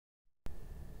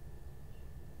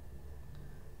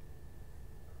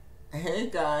Hey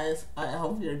guys, I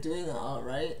hope you're doing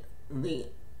alright. The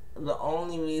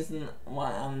only reason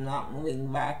why I'm not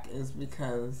moving back is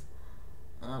because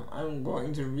I'm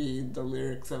going to read the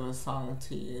lyrics of a song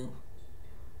to you.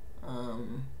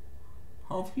 Um,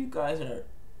 Hope you guys are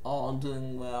all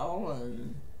doing well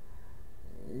and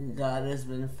God has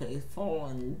been faithful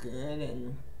and good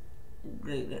and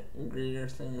greater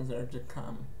things are to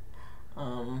come.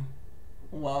 Um,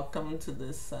 Welcome to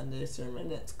this Sunday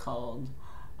sermon. It's called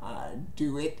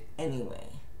Do It Anyway.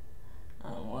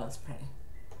 Let's pray.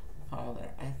 Father,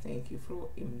 I thank you for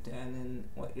what you've done and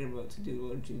what you're about to do,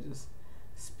 Lord Jesus.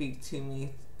 Speak to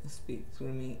me, speak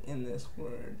through me in this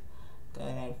word. God,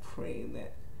 I pray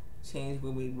that chains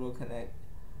will be broken.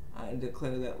 I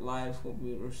declare that lives will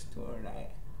be restored.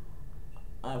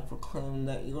 I proclaim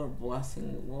that your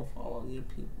blessing will follow your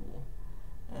people.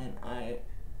 And I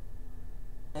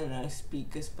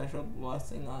speak a special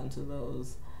blessing onto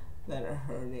those that are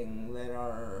hurting, that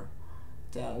are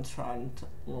downtrodden,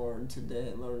 Lord,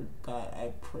 today. Lord God,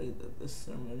 I pray that this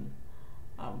sermon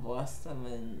bless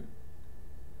them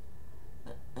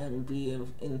and be of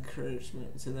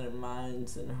encouragement to their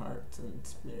minds and hearts and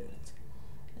spirits.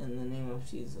 In the name of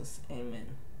Jesus, amen.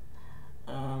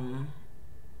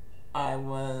 I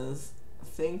was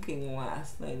thinking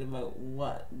last night about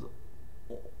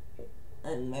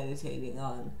and meditating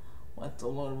on what the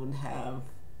Lord would have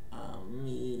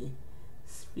me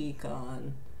speak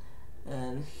on,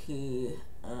 and He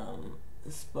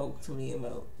spoke to me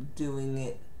about doing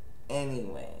it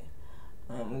anyway.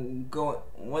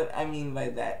 What I mean by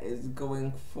that is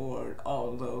going forward,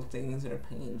 although things are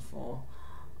painful,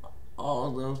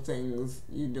 although things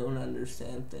you don't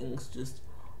understand, things just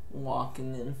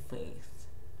walking in faith.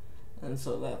 And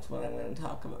so that's what I'm going to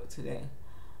talk about today.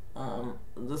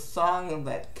 The song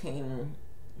that came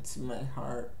to my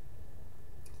heart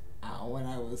when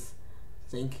I was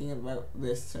thinking about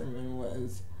this sermon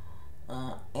was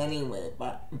Anyway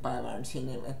by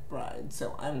Martina McBride.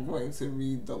 So I'm going to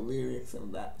read the lyrics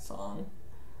of that song,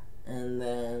 and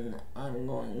then I'm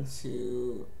going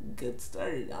to get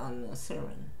started on the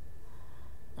sermon.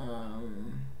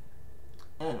 And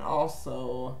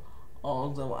also,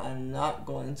 although I'm not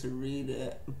going to read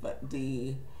it, but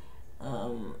the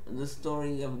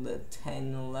story of the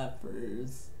 10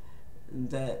 lepers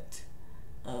that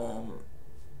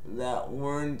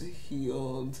weren't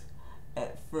healed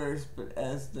at first, but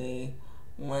as they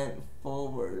went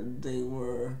forward, they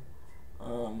were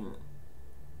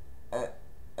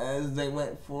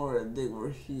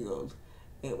healed.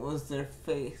 It was their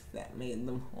faith that made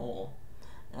them whole.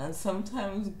 And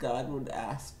sometimes God would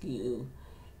ask you,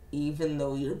 even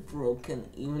though you're broken,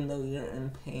 even though you're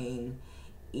in pain,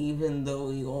 even though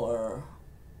you're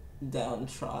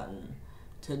downtrodden,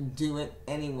 to do it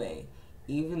anyway.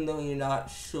 Even though you're not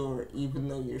sure, even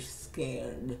though you're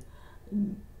scared,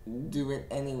 do it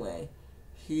anyway.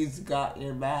 He's got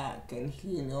your back, and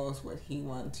He knows what He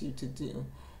wants you to do,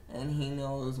 and He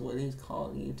knows what He's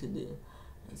called you to do.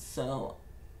 So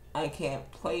I can't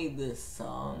play this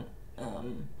song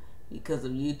because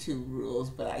of YouTube rules,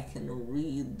 but I can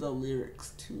read the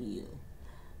lyrics to you.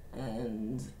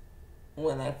 And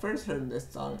when I first heard this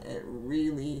song, it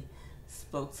really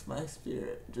spoke to my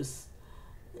spirit. Just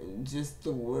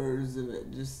the words of it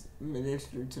just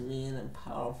ministered to me in a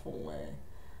powerful way,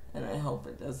 and I hope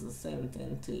it does the same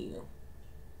thing to you.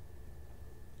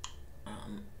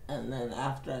 And then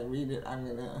after I read it, I'm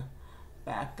gonna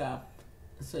back up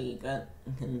so you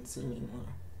can see me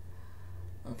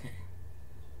more. Okay.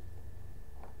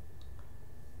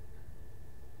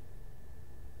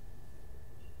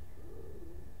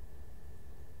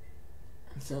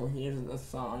 So here's the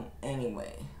song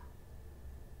Anyway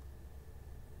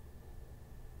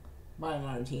by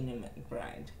Martina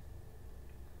McBride.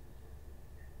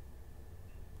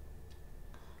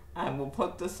 I will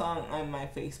put the song on my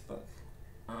Facebook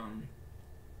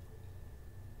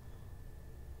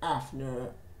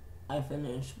after I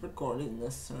finish recording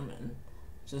this sermon,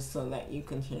 just so that you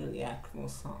can hear the actual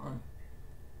song.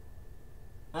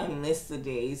 I miss the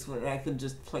days where I could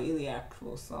just play the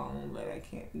actual song, but I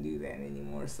can't do that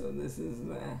anymore, so this is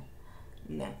the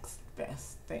next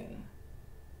best thing.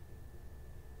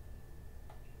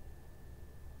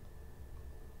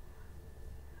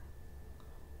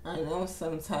 I know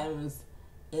sometimes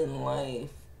in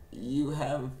life you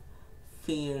have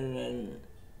fear and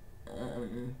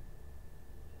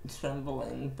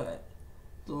trembling, but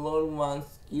the Lord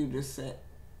wants you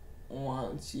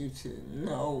to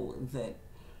know that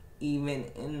even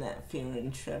in that fear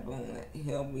and trembling, that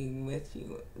He'll be with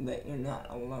you, that you're not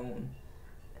alone.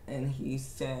 And He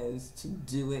says to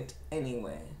do it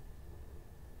anyway.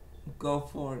 go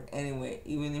forward anyway,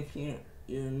 even if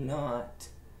you're not,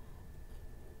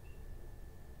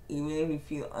 even if you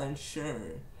feel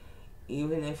unsure,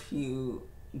 even if you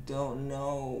don't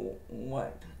know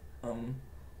what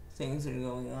things are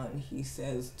going on. He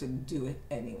says to do it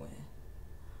anyway.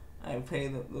 I pray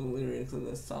that the lyrics of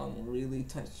the song really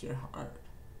touch your heart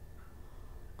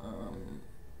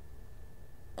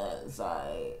as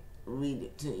I read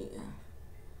it to you.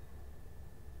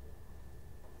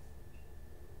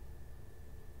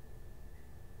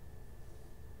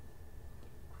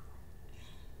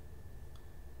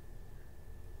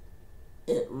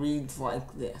 It reads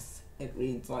like this. It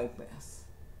reads like this.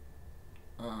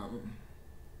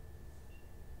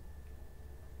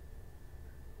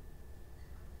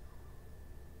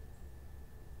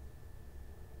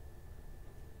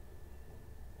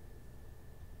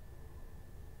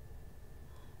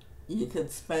 You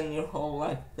could spend your whole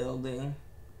life building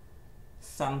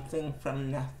something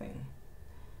from nothing.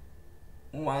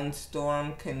 One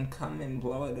storm can come and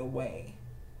blow it away.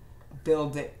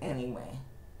 Build it anyway.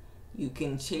 You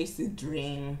can chase a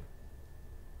dream.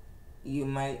 You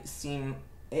might seem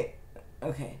it.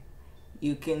 Okay.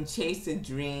 You can chase a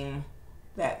dream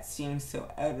that seems so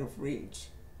out of reach.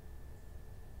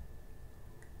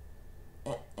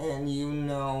 And you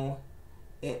know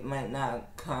it might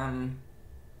not come.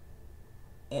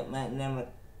 It might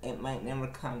never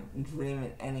come. Dream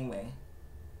it anyway.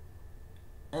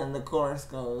 And the chorus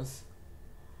goes,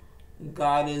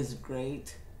 God is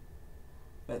great,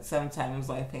 but sometimes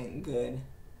life ain't good.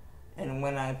 And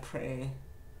when I pray,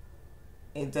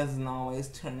 it doesn't always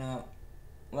turn out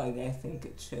like I think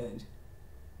it should.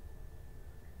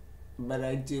 But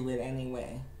I do it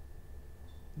anyway.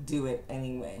 Do it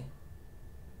anyway.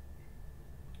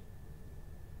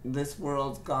 This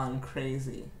world's gone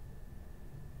crazy.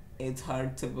 It's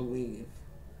hard to believe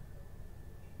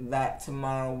that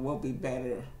tomorrow will be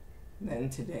better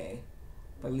than today.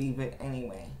 Believe it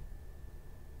anyway.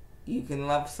 You can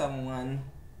love someone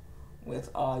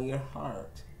with all your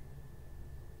heart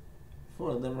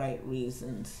for the right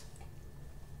reasons.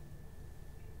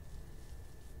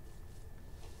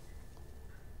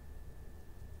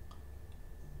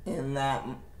 In that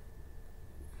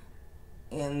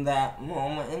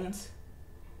moment,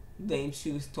 they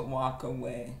choose to walk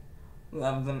away.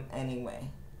 Love them anyway.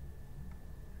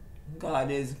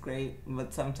 God is great,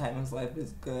 but sometimes life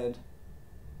is good.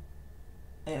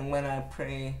 And when I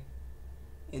pray,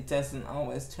 it doesn't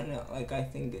always turn out like I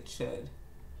think it should.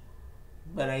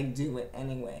 But I do it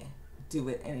anyway. Do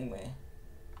it anyway.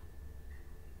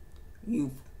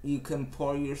 You can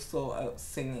pour your soul out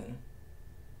singing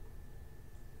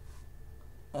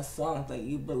a song that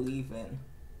you believe in.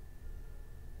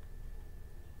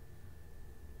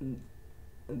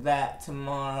 That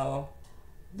tomorrow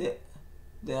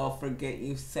they'll forget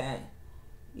you sang.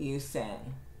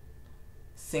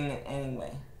 Sing it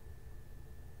anyway.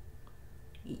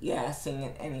 Yeah, sing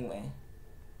it anyway.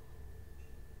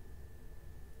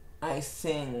 I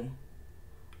sing,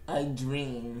 I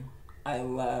dream, I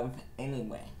love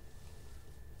anyway.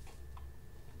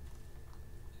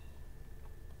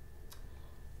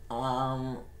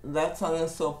 That song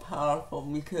is so powerful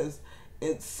because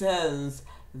it says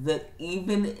that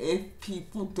even if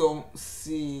people don't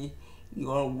see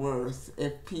your worth,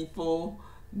 if people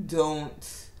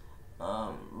don't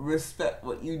respect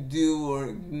what you do or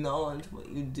acknowledge what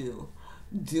you do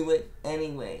it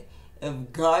anyway.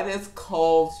 If God has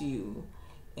called you,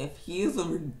 if He has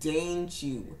ordained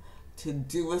you to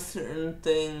do a certain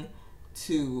thing,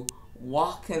 to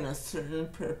walk in a certain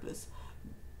purpose,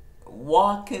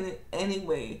 walk in it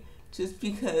anyway, just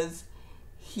because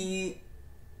He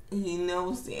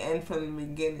knows the end from the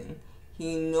beginning.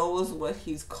 He knows what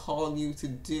He's called you to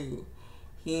do.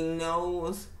 He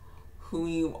knows who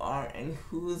you are and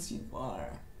whose you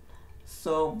are.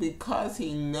 So because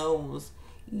He knows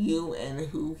you and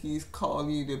who He's called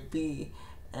you to be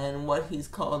and what He's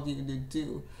called you to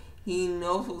do, He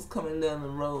knows what's coming down the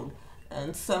road.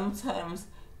 And sometimes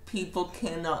people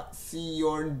cannot see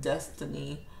your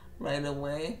destiny right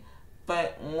away,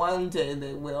 but one day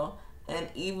they will. And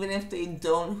even if they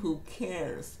don't, who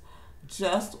cares?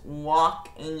 Just walk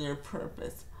in your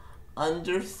purpose.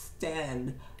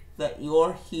 Understand that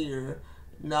you're here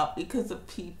not because of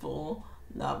people,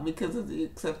 not because of the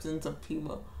acceptance of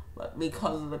people, but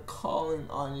because of the calling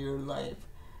on your life.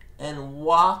 And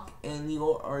walk in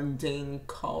your ordained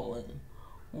calling.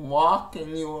 Walk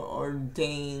in your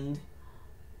ordained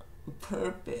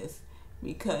purpose,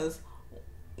 because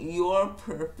your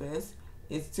purpose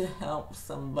is to help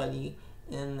somebody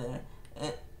in there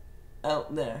and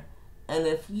out there. And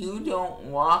if you don't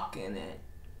walk in it,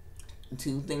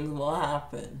 two things will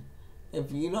happen.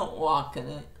 If you don't walk in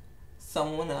it,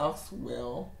 someone else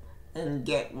will and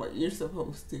get what you're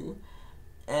supposed to,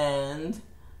 and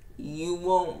you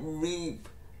won't reap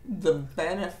the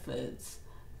benefits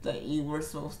that you were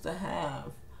supposed to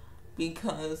have,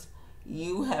 because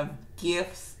you have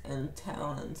gifts and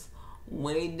talents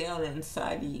way down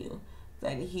inside of you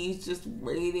that he's just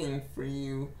waiting for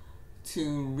you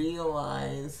to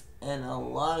realize and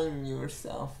align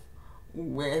yourself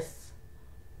with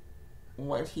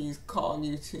what he's called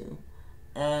you to.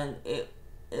 And it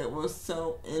was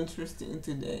so interesting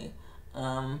today.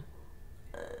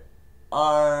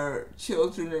 Our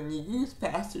children and youth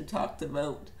pastor talked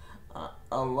about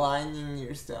aligning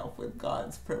yourself with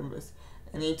God's purpose,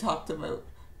 and he talked about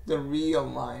the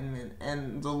realignment,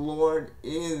 and the Lord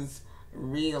is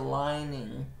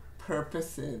realigning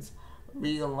purposes,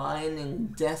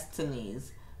 realigning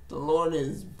destinies. The Lord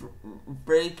is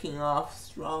breaking off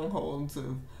strongholds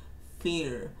of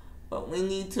fear, but we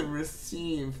need to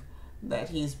receive that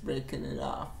he's breaking it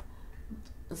off.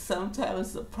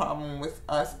 Sometimes the problem with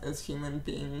us as human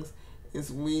beings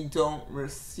is we don't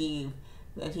receive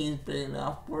that he's breaking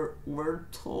off. We're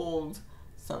told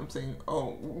something,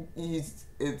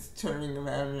 it's turning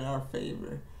around in our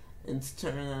favor. It's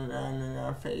turning around in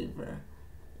our favor.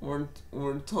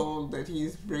 We're told that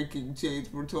he's breaking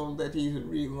chains. We're told that he's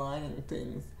realigning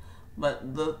things.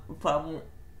 But the problem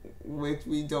with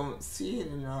we don't see it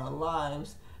in our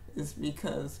lives is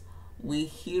because we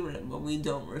hear it, but we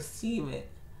don't receive it.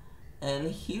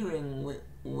 And hearing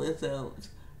without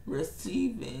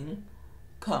receiving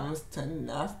comes to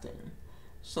nothing.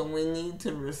 So we need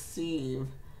to receive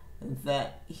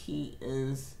that he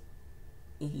is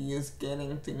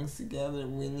getting things together.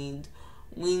 We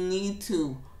need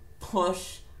to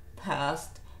push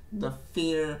past the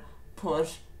fear,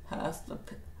 push past the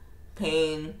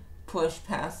pain, push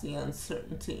past the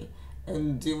uncertainty,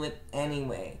 and do it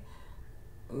anyway.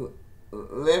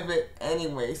 Live it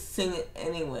anyway, sing it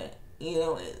anyway. You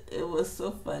know, it was so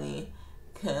funny,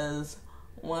 because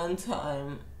one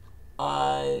time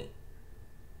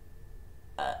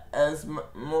as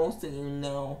most of you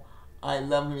know, I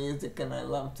love music and I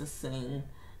love to sing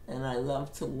and I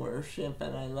love to worship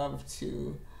and I love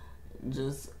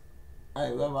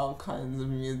all kinds of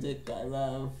music. I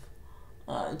love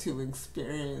to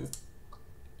experience,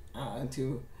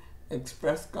 to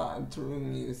express God through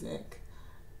music.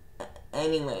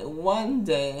 Anyway, one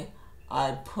day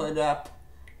I put up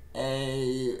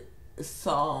a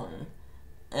song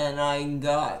and I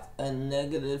got a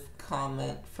negative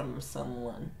comment from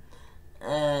someone,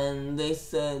 and they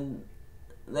said,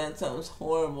 "That sounds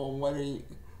horrible, what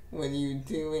are you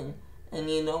doing?" And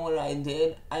you know what I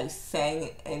did? I sang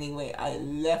it anyway. I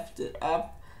left it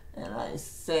up and I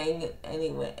sang it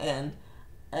anyway. And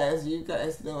as you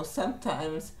guys know,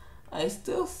 sometimes I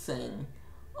still sing,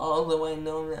 although I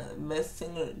know I'm not the best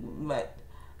singer, but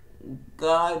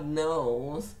God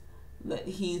knows that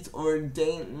he's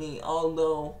ordained me,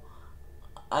 although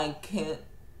I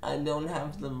don't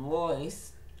have the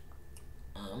voice.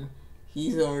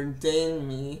 He's ordained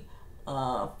me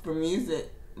for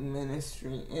music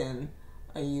ministry in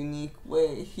a unique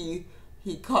way. He's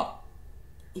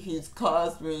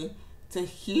caused me to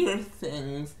hear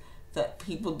things that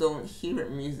people don't hear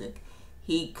in music.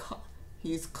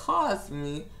 He's caused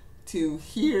me to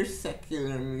hear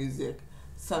secular music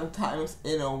sometimes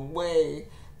in a way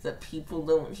that people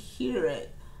don't hear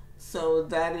it. So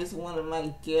that is one of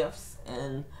my gifts,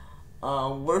 and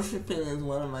worshiping is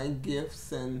one of my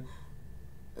gifts, and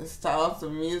styles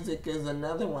of music is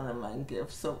another one of my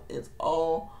gifts. So it's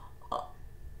all,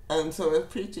 and so is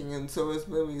preaching, and so is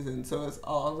movies, and so is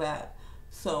all that.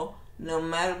 So no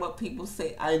matter what people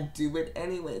say, I do it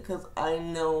anyway, because I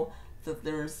know that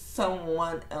there's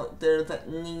someone out there that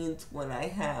needs what I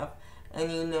have.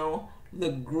 And you know, the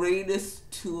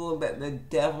greatest tool that the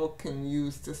devil can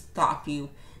use to stop you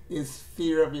is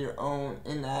fear of your own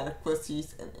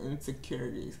inadequacies and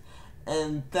insecurities.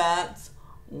 And that's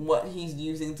what he's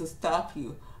using to stop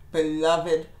you.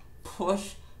 Beloved,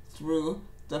 push through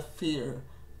the fear.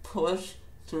 Push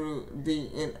through the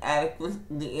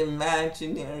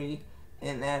imaginary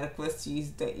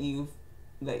inadequacies that you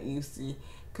see.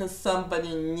 Because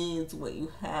somebody needs what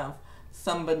you have.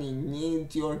 Somebody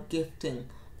needs your gifting.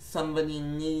 Somebody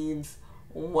needs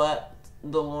what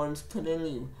the Lord's put in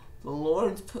you. The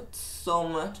Lord's put so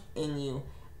much in you,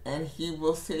 and he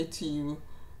will say to you,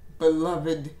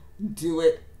 "Beloved, do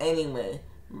it anyway,"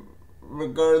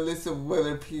 regardless of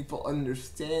whether people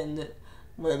understand it,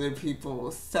 whether people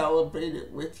will celebrate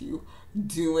it with you.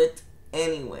 Do it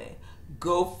anyway.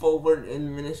 Go forward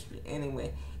in ministry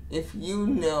anyway. If you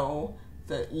know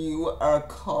that you are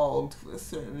called to a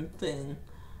certain thing,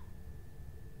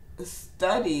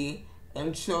 study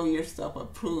and show yourself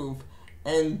approved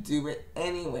and do it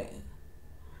anyway.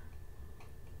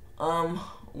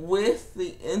 With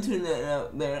the internet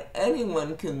out there,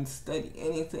 anyone can study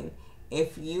anything.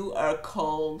 If you are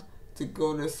called to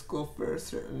go to school for a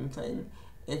certain thing,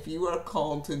 if you are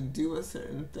called to do a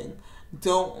certain thing,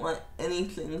 don't let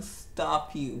anything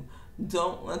stop you.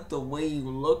 Don't let the way you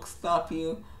look stop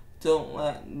you. Don't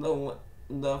let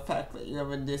the fact that you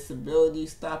have a disability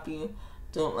stop you.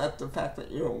 Don't let the fact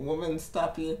that you're a woman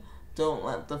stop you. Don't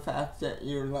let the fact that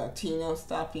you're Latino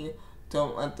stop you.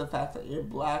 Don't let the fact that you're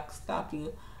black stop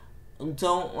you.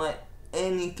 Don't let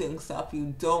anything stop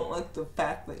you. Don't let the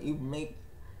fact that you've made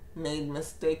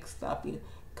mistakes stop you.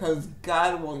 Because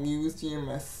God will use your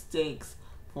mistakes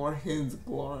for His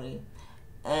glory.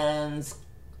 And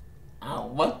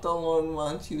what the Lord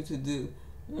wants you to do,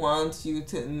 wants you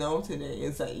to know today,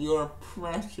 is that you're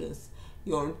precious.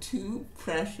 You're too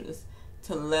precious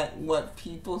to let what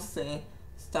people say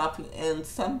stop you. And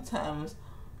sometimes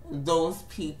those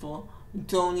people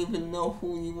don't even know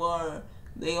who you are.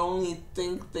 They only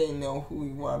think they know who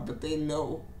you are, but they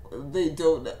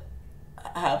don't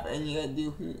have any idea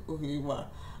who you are.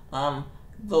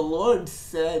 The Lord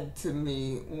said to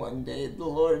me one day, the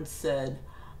Lord said,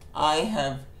 I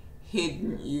have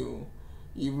hidden you.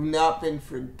 You've not been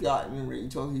forgotten,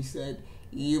 Rachel. He said,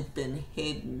 you've been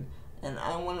hidden. And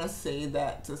I want to say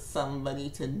that to somebody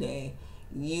today.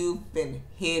 You've been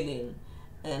hidden,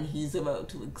 and He's about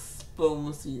to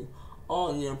expose you.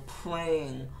 All your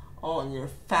praying, all your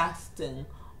fasting,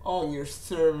 all your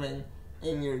serving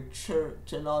in your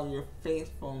church, and all your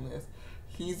faithfulness.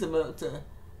 He's about to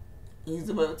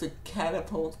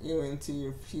catapult you into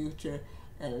your future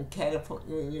and catapult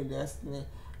you in your destiny.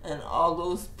 And all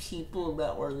those people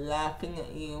that were laughing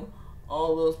at you,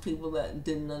 all those people that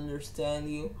didn't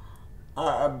understand you,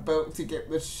 are about to get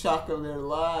the shock of their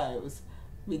lives,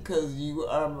 because you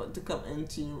are about to come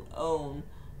into your own.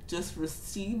 Just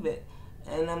receive it.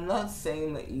 And I'm not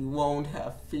saying that you won't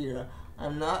have fear.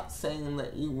 I'm not saying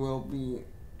that you will be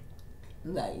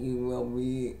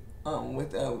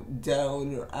without doubt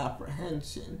or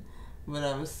apprehension. But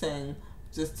I'm saying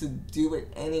just to do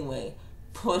it anyway.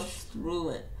 Push through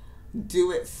it.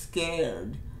 Do it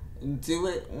scared. Do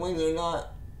it when you're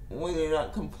not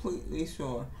completely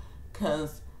sure.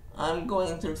 Because I'm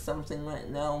going through something right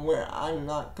now where I'm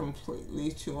not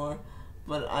completely sure,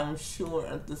 but I'm sure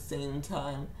at the same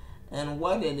time. And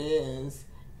what it is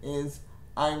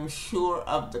I'm sure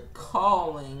of the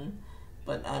calling,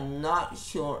 but I'm not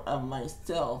sure of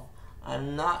myself.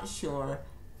 I'm not sure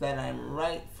that I'm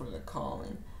right for the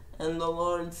calling. And the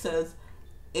Lord says,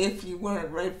 if you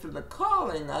weren't right for the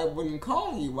calling, I wouldn't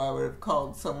call you. I would have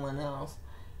called someone else.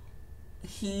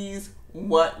 He's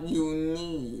what you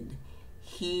need.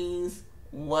 You're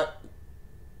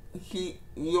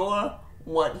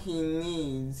what He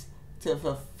needs to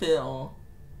fulfill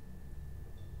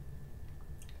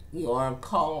your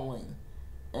calling.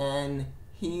 And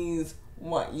He's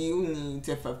what you need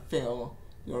to fulfill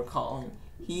your calling.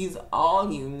 He's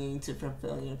all you need to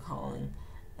fulfill your calling.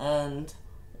 And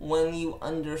when you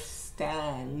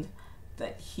understand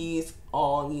that He's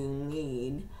all you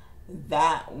need,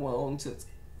 that will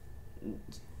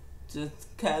just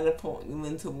catapult you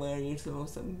into where you're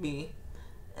supposed to be.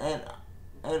 And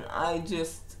I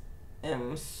just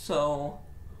am so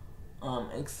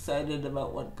excited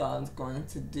about what God's going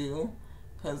to do,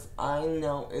 because I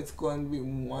know it's going to be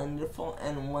wonderful.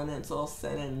 And when it's all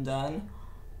said and done,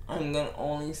 I'm going to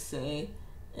only say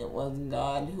it was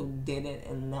God who did it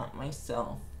and not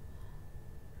myself.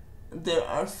 There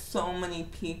are so many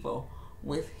people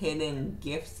with hidden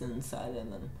gifts inside of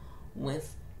them,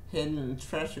 with hidden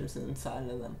treasures inside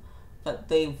of them, but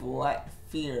they've let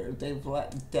fear, they've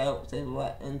let doubt, they've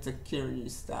let insecurity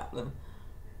stop them.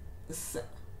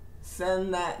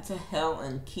 Send that to hell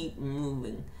and keep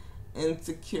moving.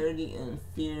 Insecurity and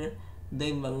fear,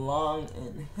 they belong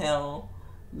in hell.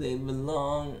 They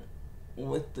belong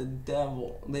with the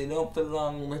devil. They don't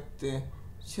belong with the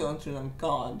children of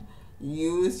God.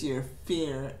 Use your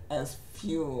fear as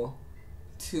fuel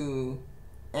to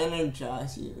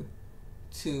energize you,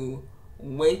 to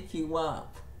wake you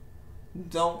up.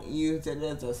 Don't use it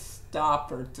as a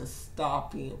stopper to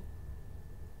stop you.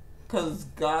 Because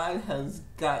God has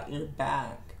got your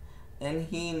back, and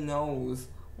He knows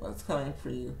what's coming for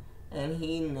you, and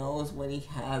He knows what He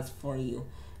has for you,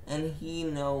 and He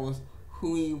knows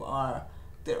who you are.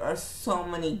 There are so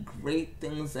many great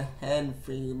things ahead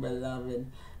for you, beloved.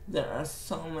 There are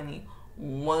so many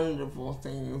wonderful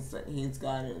things that He's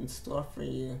got in store for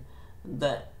you.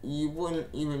 that you wouldn't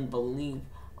even believe.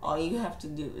 All you have to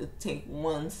do is take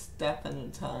one step at a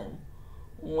time.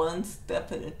 One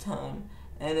step at a time.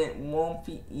 And it won't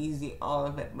be easy, all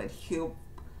of it, but he'll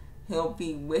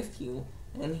be with you,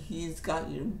 and he's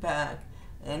got your back,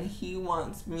 and he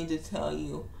wants me to tell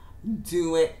you,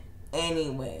 do it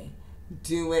anyway.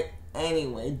 Do it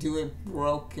anyway. Do it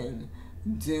broken.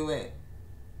 Do it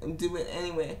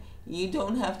anyway. You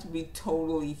don't have to be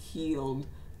totally healed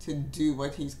to do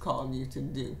what he's called you to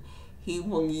do. He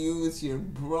will use your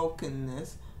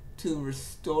brokenness to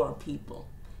restore people.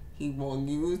 He will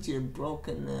use your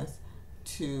brokenness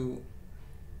to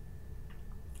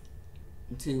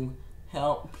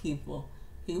help people.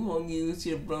 He will use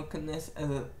your brokenness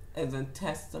as a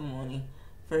testimony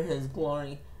for his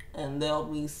glory. And there'll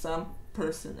be some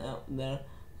person out there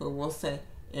who will say,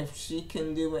 if she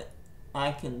can do it,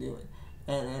 I can do it.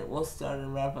 And it will start a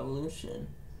revolution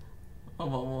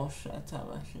of a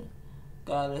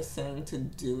God is saying to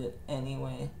do it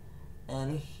anyway.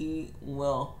 And he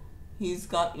will. He's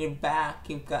got your back.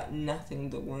 You've got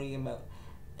nothing to worry about.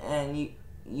 And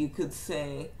you could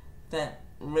say that,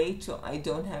 Rachel, I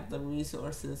don't have the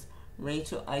resources.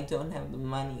 Rachel, I don't have the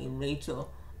money. Rachel,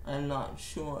 I'm not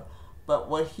sure. But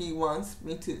what he wants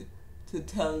me to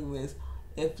tell you is,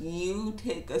 if you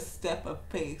take a step of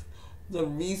faith, the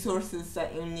resources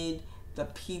that you need, the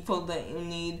people that you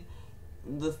need,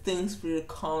 the things for your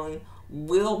calling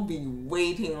will be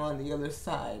waiting on the other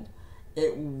side.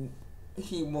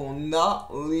 He will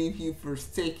not leave you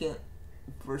forsaken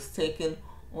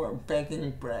or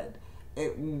begging bread.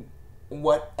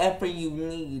 Whatever you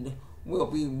need will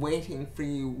be waiting for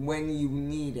you when you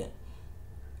need it.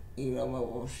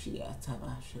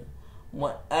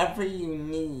 Whatever you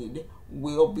need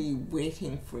will be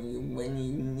waiting for you when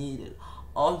you need it.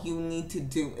 All you need to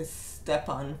do is step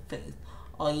on faith.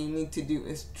 All you need to do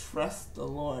is trust the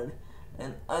Lord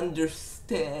and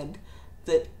understand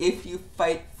that if you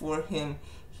fight for him,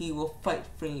 he will fight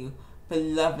for you.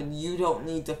 Beloved, you don't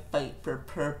need to fight for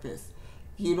purpose.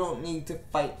 You don't need to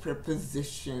fight for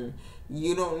position.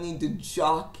 You don't need to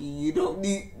jockey. You don't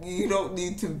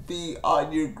need to be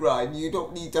on your grind. You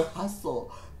don't need to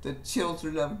hustle. The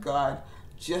children of God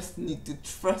just need to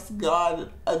trust God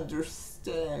and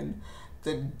understand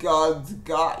that God's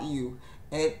got you.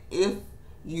 And if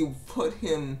you put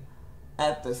him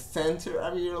at the center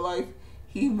of your life,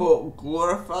 he will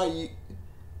glorify you,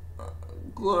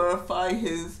 glorify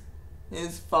his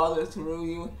Father through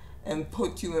you, and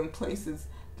put you in places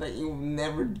that you've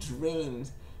never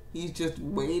dreamed. He's just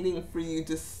waiting for you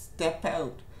to step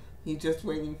out. He's just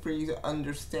waiting for you to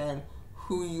understand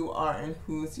who you are and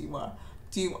whose you are.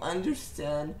 Do you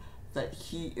understand that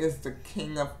he is the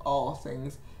King of all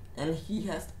things, and he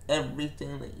has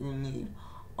everything that you need?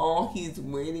 All he's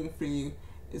waiting for you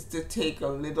is to take a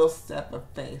little step of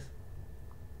faith.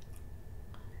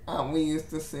 We used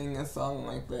to sing a song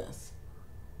like this.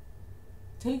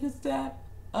 Take a step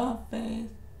of faith.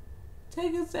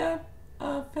 Take a step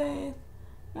of faith.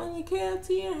 When you can't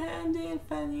see your hand in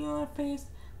front of your face,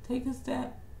 take a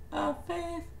step of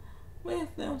faith.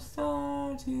 With no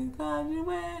star to guide your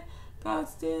way,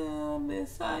 God's still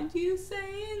beside you,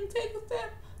 saying, take a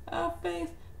step of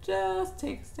faith. Just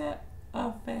take a step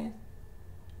of faith.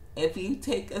 If you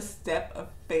take a step of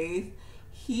faith,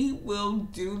 he will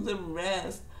do the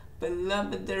rest.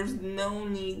 Beloved, there's no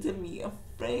need to be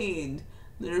afraid.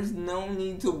 There's no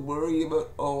need to worry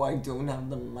about, oh, I don't have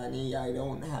the money, I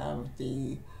don't have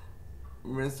the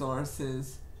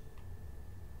resources.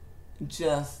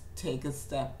 Just take a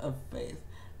step of faith.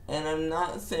 And I'm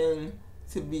not saying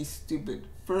to be stupid.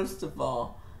 First of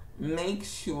all, make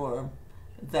sure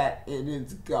that it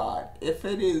is God. If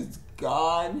it is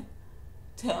God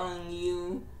telling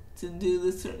you to do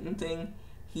this certain thing,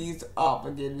 he's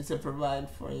obligated to provide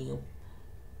for you.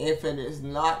 If it is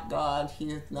not God, he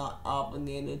is not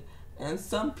obligated. And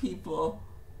some people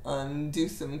do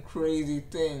some crazy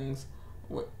things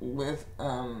with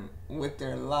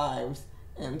their lives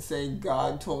and say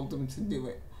God told them to do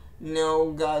it.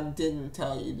 No, God didn't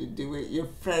tell you to do it. Your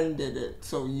friend did it,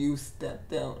 so you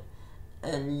stepped out.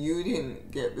 And you didn't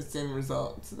get the same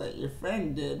results that your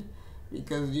friend did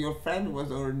because your friend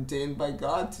was ordained by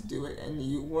God to do it and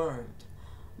you weren't.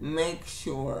 Make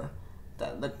sure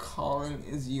that the calling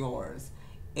is yours.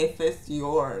 If it's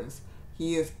yours,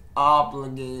 he is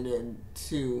obligated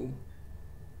to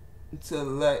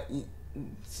let you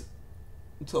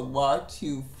to watch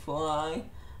you fly,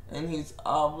 and he's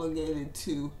obligated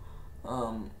to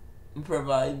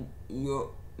provide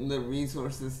the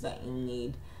resources that you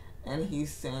need. And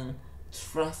he's saying,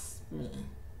 trust me.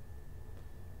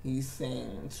 He's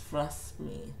saying, trust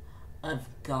me. I've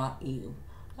got you.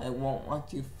 I won't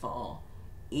let you fall.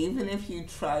 Even if you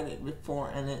tried it before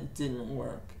and it didn't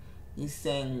work, he's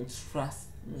saying, trust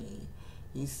me.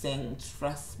 He's saying,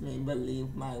 trust me,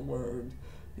 believe my word.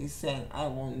 He's saying, I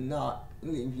will not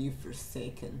leave you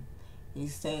forsaken.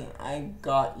 He's saying, I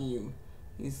got you.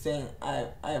 He's saying,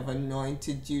 I've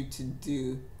anointed you to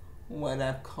do what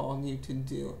I've called you to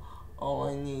do. All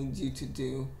I need you to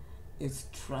do is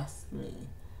trust me.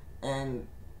 And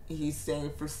he's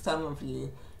saying, for some of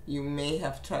you, you may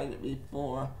have tried it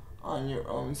before on your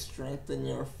own strength and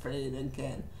you're afraid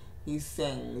again. He's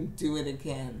saying, do it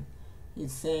again.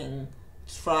 He's saying,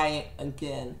 try it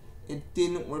again. It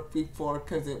didn't work before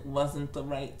because it wasn't the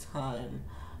right time.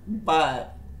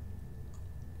 But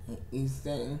he's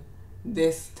saying,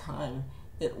 this time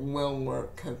it will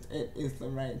work because it is the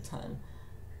right time.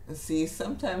 See,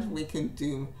 sometimes we can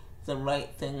do the right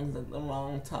things at the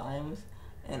wrong times.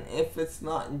 And if it's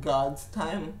not God's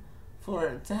time for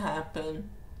it to happen,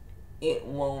 it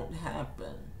won't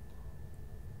happen.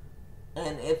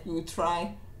 And if you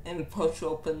try and push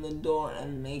open the door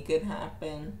and make it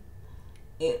happen,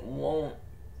 it won't.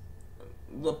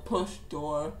 The push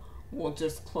door will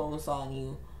just close on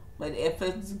you. But if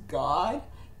it's God,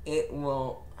 it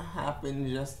will happen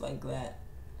just like that.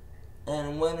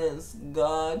 And when it's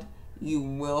God, you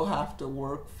will have to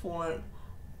work for it,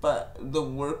 but the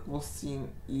work will seem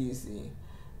easy.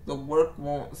 The work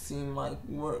won't seem like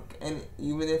work. And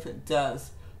even if it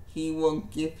does, he will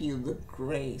give you the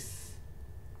grace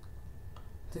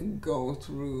to go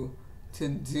through, to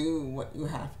do what you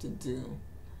have to do.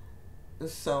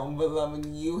 So, beloved,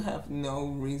 you have no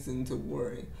reason to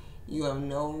worry. You have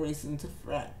no reason to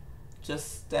fret.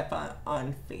 Just step out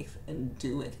on faith and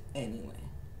do it anyway.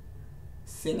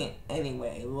 Sing it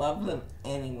anyway. Love them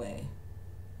anyway.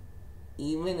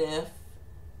 Even if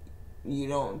you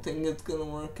don't think it's going to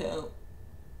work out,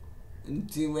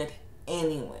 do it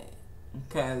anyway.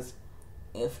 Because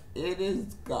if it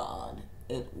is God,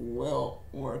 it will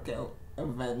work out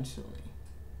eventually.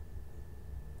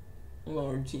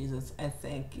 Lord Jesus, I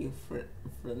thank you for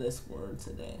this word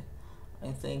today.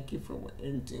 I thank you for what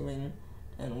you're doing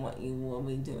and what you will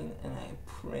be doing. And I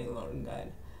pray, Lord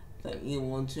God, that you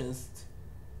will just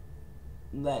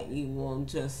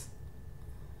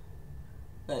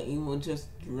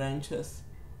drench us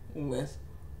with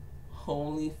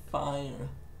holy fire.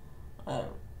 I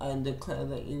declare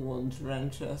that you will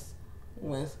drench us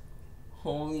with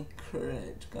holy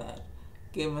courage, God.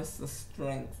 Give us the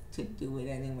strength to do it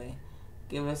anyway.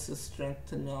 Give us the strength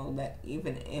to know that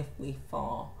even if we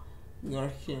fall,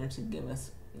 you're here to get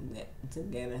us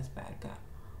back up.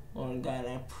 Lord God,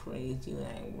 I praise you and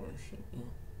I worship you.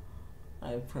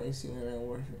 I praise you and I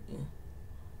worship you.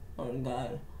 Lord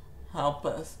God, help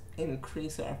us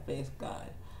increase our faith, God.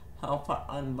 Help our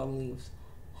unbeliefs.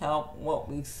 Help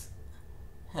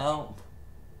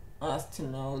us to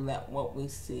know that what we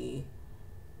see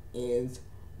is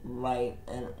right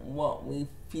and what we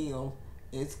feel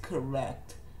is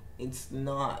correct. It's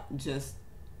not just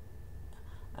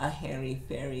a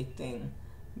hairy-fairy thing,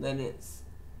 that it's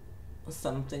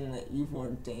something that you've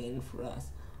ordained for us.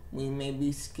 We may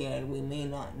be scared, we may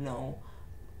not know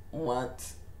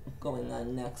what's going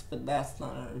on next, but that's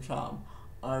not our job.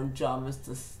 Our job is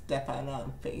to step out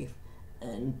on faith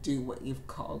and do what you've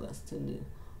called us to do.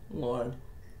 Lord,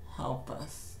 help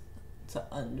us to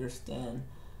understand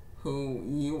who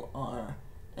you are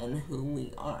and who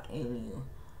we are in you.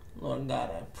 Lord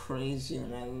God, I praise you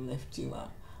and I lift you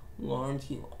up. Lord,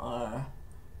 you are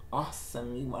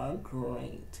awesome. You are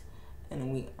great.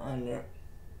 And we honor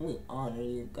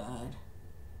you, God.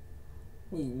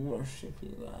 We worship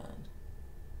you, God.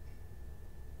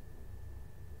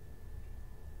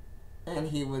 And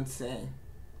he would say,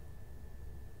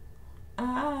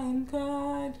 I'm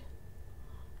God.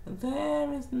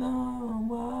 There is no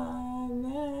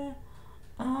other.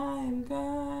 I'm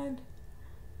God.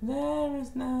 There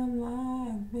is none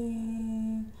like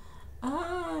me.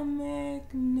 I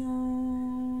make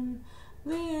known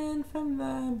the end from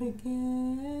the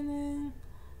beginning,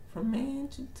 from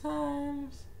ancient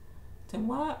times to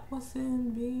what will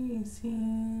soon be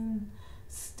seen.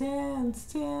 Stand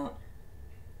still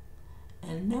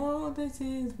and know this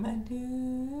is my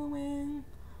doing.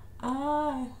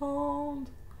 I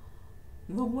hold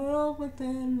the world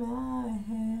within my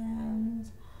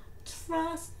hands.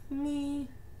 Trust me,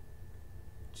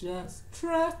 just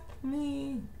trust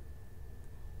me.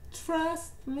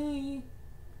 Trust me,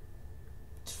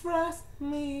 trust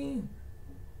me.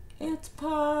 It's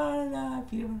part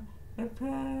of your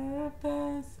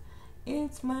purpose.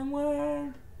 It's my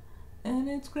word, and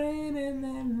it's greater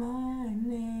than my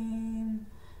name.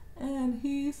 And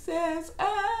he says,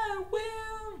 I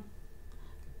will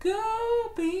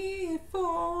go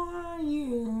before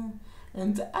you,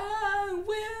 and I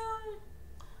will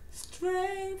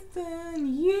strengthen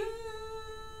you.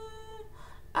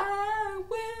 I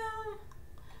will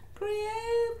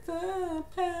create the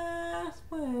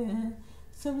pathway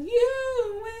so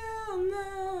you will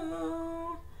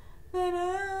know that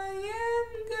I am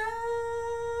God.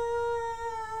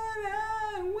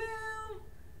 I will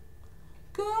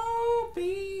go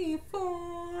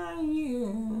before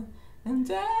you, and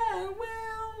I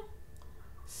will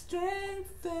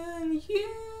strengthen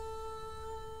you.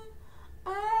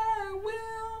 I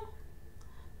will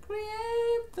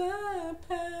create the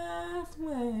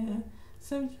pathway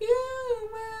so you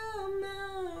will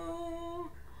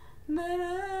know that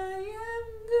I am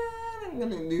God. I'm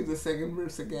going to do the second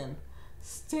verse again.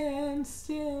 Stand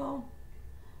still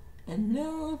and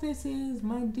know this is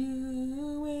my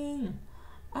doing.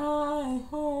 I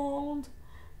hold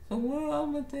the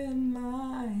world within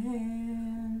my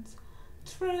hands.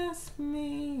 Trust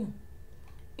me,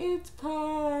 it's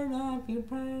part of your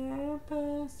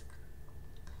purpose.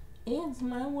 It's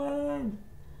my word,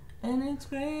 and it's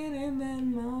greater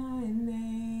than my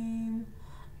name.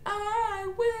 I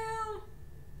will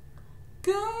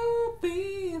go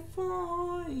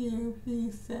before you,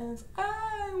 he says.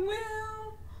 I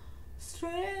will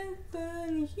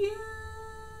strengthen you.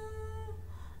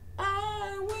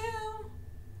 I will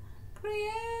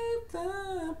create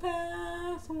the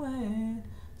pathway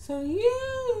so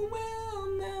you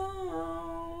will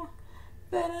know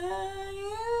that I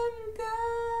am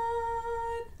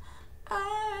God.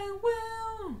 I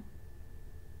will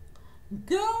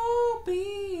go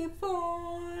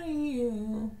before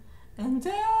you, and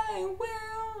I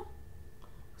will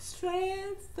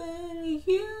strengthen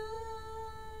you.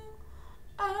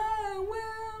 I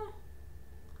will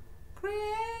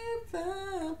create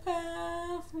the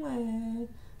pathway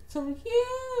so you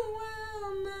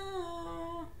will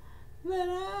know that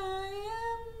I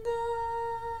am God.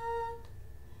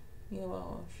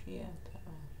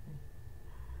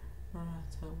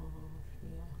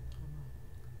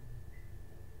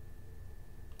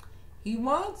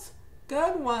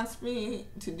 God wants me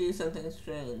to do something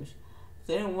strange.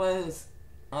 He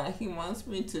wants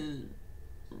me to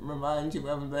remind you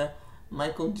of the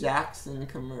Michael Jackson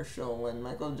commercial when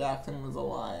Michael Jackson was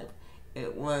alive.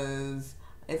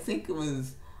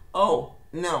 Oh,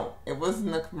 no, it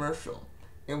wasn't a commercial.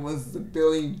 It was the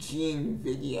Billie Jean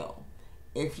video.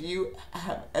 If you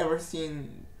have ever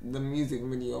seen the music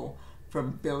video for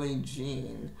Billie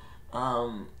Jean,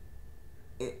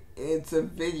 it's a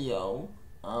video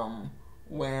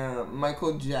where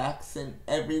Michael Jackson,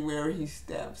 everywhere he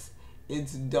steps,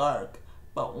 it's dark,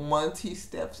 but once he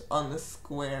steps on the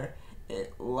square,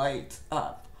 it lights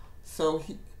up. So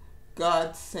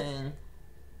God's saying,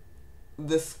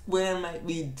 the square might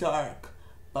be dark,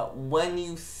 but when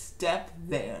you step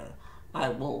there, I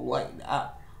will light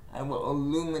up. I will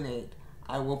illuminate.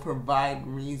 I will provide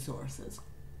resources.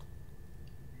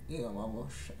 He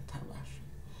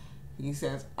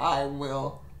says, I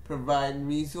will provide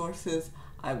resources.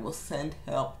 I will send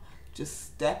help. Just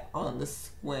step on the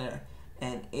square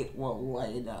and it will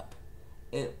light up.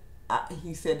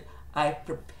 He said, I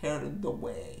prepared the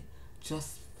way.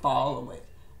 Just follow it.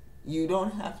 You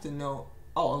don't have to know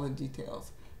all the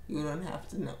details. You don't have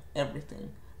to know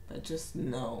everything. But just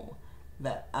know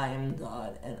that I am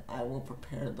God and I will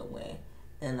prepare the way.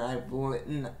 And I've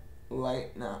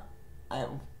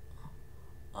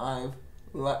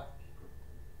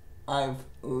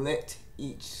lit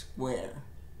each square.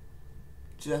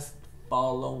 Just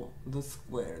follow the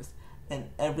squares. And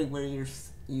everywhere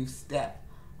you step,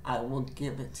 I will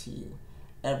give it to you.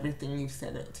 Everything you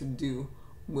set it to do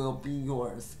will be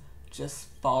yours. Just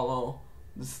follow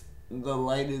the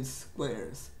lighted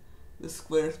squares. The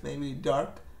squares may be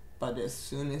dark, but as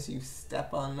soon as you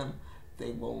step on them,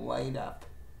 they will light up.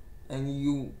 And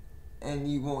you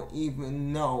won't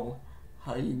even know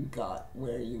how you got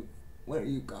where you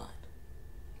got.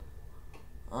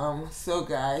 So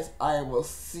guys, I will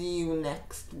see you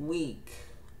next week.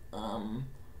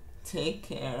 Take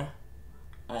care.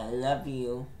 I love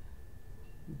you.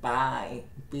 Bye.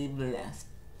 Be blessed.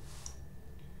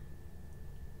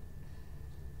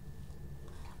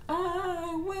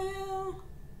 I will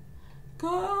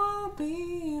go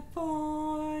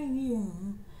before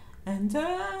you, and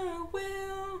I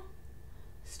will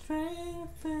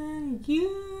strengthen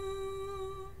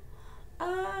you.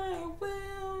 I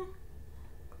will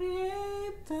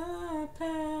create the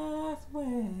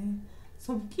pathway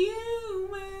so you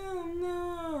will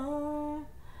know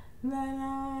that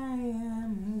I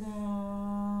am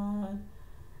God.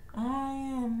 I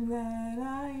am that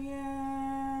I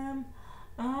am.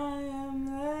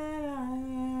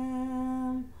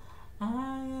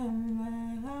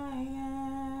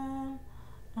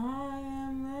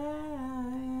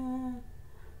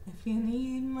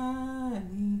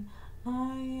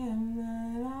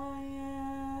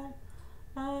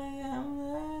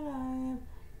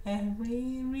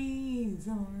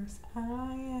 Jesus. I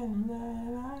am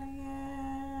that I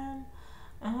am.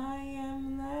 I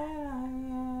am that I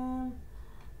am.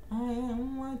 I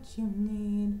am what you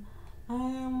need. I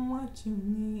am what you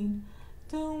need.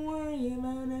 Don't worry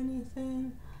about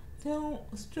anything. Don't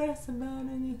stress about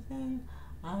anything.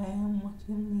 I am what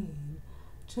you need.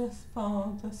 Just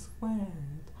follow the squares.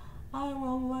 I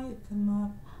will light them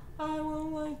up. I will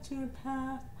light your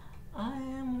path. I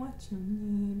am what you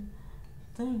need.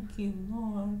 Thank you,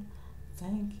 Lord.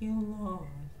 Thank you, Lord,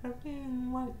 for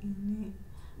being what you need.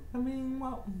 For being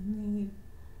what we need.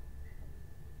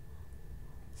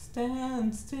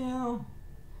 Stand still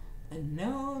and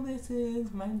know this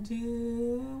is my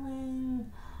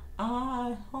doing.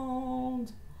 I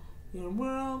hold your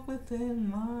world within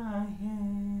my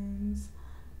hands.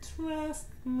 Trust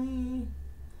me,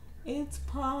 it's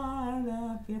part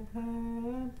of your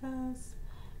purpose.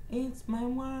 It's my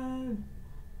word,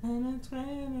 and it's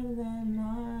greater than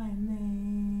my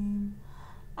name.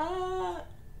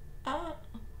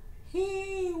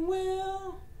 He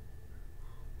will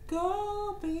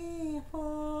go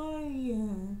before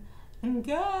you, and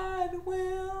God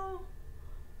will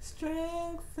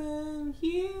strengthen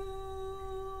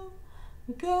you.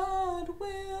 God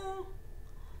will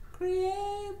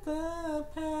create the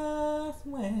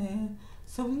pathway,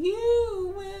 so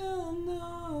you will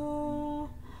know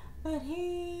that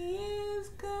He is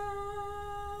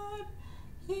God.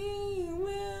 He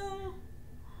will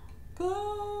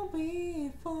go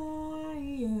before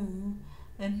you,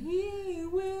 and He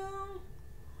will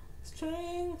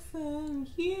strengthen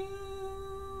you.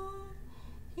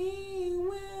 He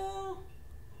will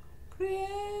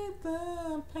create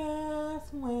the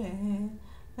pathway,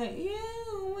 that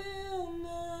you will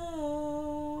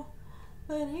know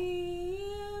that He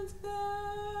is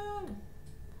God.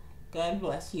 God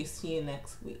bless you. See you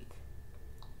next week.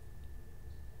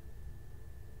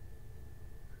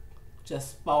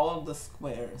 Just follow the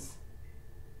squares,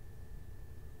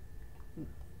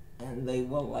 and they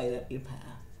will light up your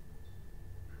path.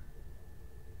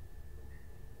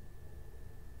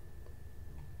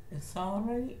 It's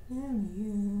already in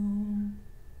you.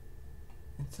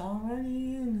 It's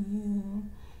already in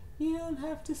you. You don't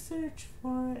have to search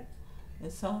for it.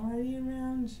 It's already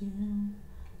around you.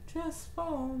 Just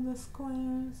follow the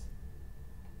squares,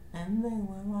 and they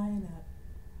will light up,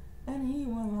 and He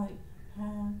will light your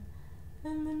path.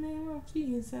 In the name of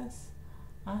Jesus,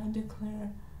 I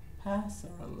declare paths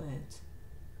are lit.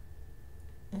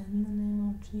 In the name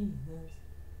of Jesus.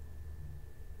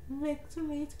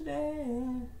 Victory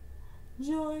today.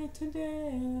 Joy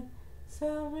today.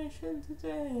 Salvation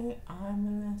today. I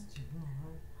bless you,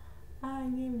 Lord. I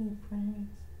give you praise.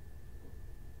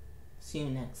 See you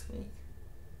next week.